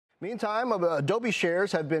Meantime, Adobe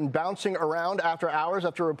shares have been bouncing around after hours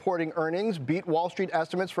after reporting earnings, beat Wall Street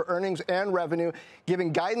estimates for earnings and revenue,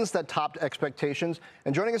 giving guidance that topped expectations.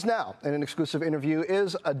 And joining us now in an exclusive interview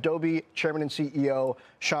is Adobe Chairman and CEO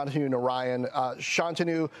Shantanu Narayen.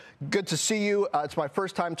 Shantanu, good to see you. It's my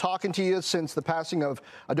first time talking to you since the passing of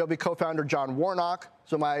Adobe co-founder John Warnock.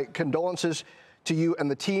 So my condolences to you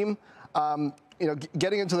and the team.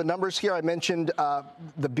 Getting into the numbers here, I mentioned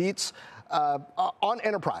the beats. On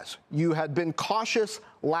enterprise, you had been cautious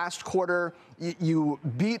last quarter. You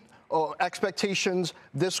beat expectations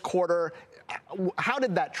this quarter. How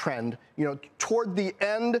did that trend? Toward the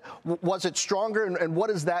end, was it stronger? And what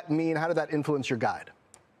does that mean? How did that influence your guide?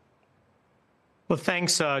 Well,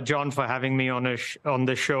 thanks, John, for having me on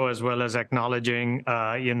the show, as well as acknowledging,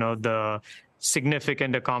 the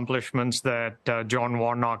significant accomplishments that John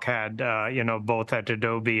Warnock had, both at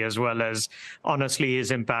Adobe as well as, honestly,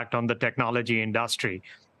 his impact on the technology industry.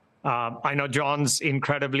 I know John's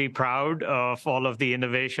incredibly proud of all of the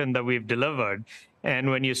innovation that we've delivered.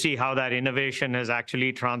 And when you see how that innovation has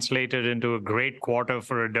actually translated into a great quarter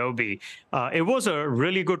for Adobe, it was a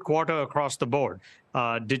really good quarter across the board.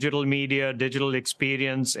 Digital media, digital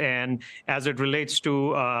experience, and as it relates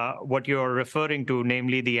to what you're referring to,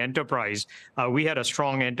 namely the enterprise, we had a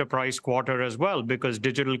strong enterprise quarter as well, because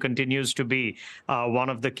digital continues to be one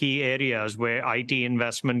of the key areas where IT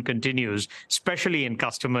investment continues, especially in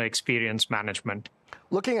customer experience management.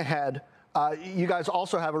 Looking ahead, you guys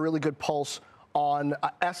also have a really good pulse on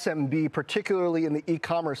SMB, particularly in the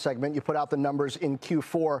e-commerce segment. You put out the numbers in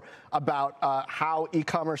Q4 about how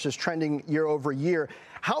e-commerce is trending year over year.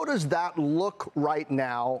 How does that look right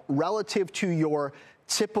now relative to your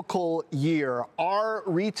typical year? Are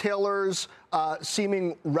retailers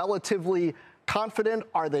seeming relatively confident?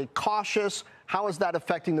 Are they cautious? How is that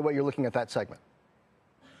affecting the way you're looking at that segment?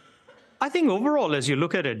 I think overall, as you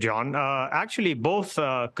look at it, John, actually both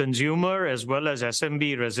consumer as well as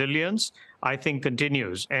SMB resilience, I think,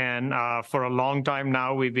 continues. And for a long time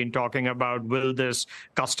now, we've been talking about, will this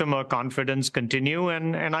customer confidence continue?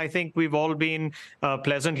 And I think we've all been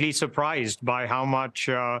pleasantly surprised by how much,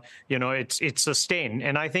 it's sustained.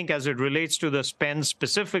 And I think as it relates to the spend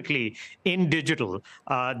specifically in digital,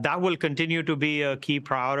 that will continue to be a key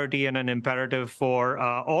priority and an imperative for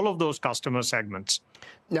all of those customer segments.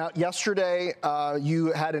 Now, yesterday,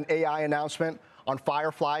 you had an AI announcement on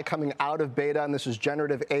Firefly coming out of beta, and this is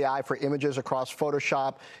generative AI for images across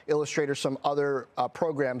Photoshop, Illustrator, some other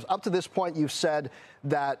programs. Up to this point, you've said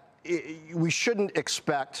that investors shouldn't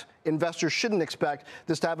expect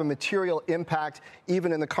this to have a material impact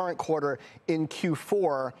even in the current quarter in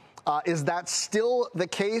Q4. Is that still the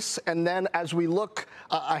case? And then as we look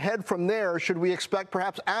ahead from there, should we expect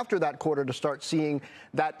perhaps after that quarter to start seeing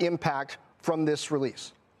that impact from this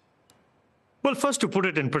release? Well, first, to put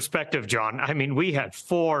it in perspective, John, I mean, we had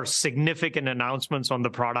 4 significant announcements on the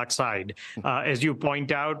product side. As you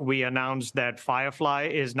point out, we announced that Firefly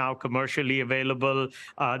is now commercially available.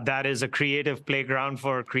 That is a creative playground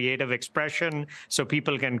for creative expression. So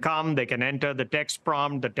people can come, they can enter the text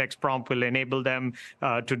prompt. The text prompt will enable them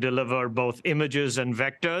to deliver both images and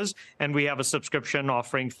vectors. And we have a subscription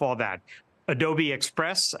offering for that. Adobe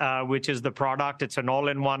Express, which is the product. It's an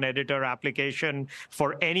all-in-one editor application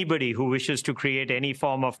for anybody who wishes to create any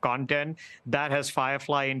form of content. That has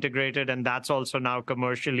Firefly integrated, and that's also now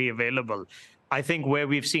commercially available. I think where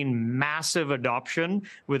we've seen massive adoption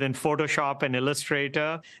within Photoshop and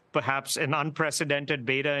Illustrator, perhaps an unprecedented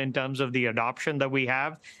beta in terms of the adoption that we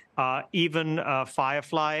have, even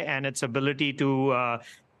Firefly and its ability to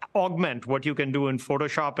augment what you can do in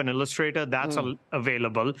Photoshop and Illustrator, that's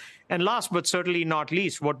available. And last but certainly not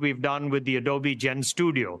least, what we've done with the Adobe Gen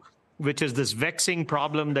Studio, which is this vexing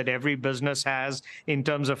problem that every business has in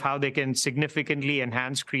terms of how they can significantly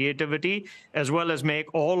enhance creativity, as well as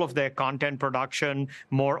make all of their content production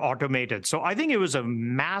more automated. So I think it was a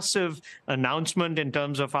massive announcement in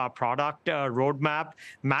terms of our product roadmap.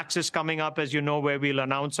 Max is coming up, as you know, where we'll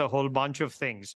announce a whole bunch of things.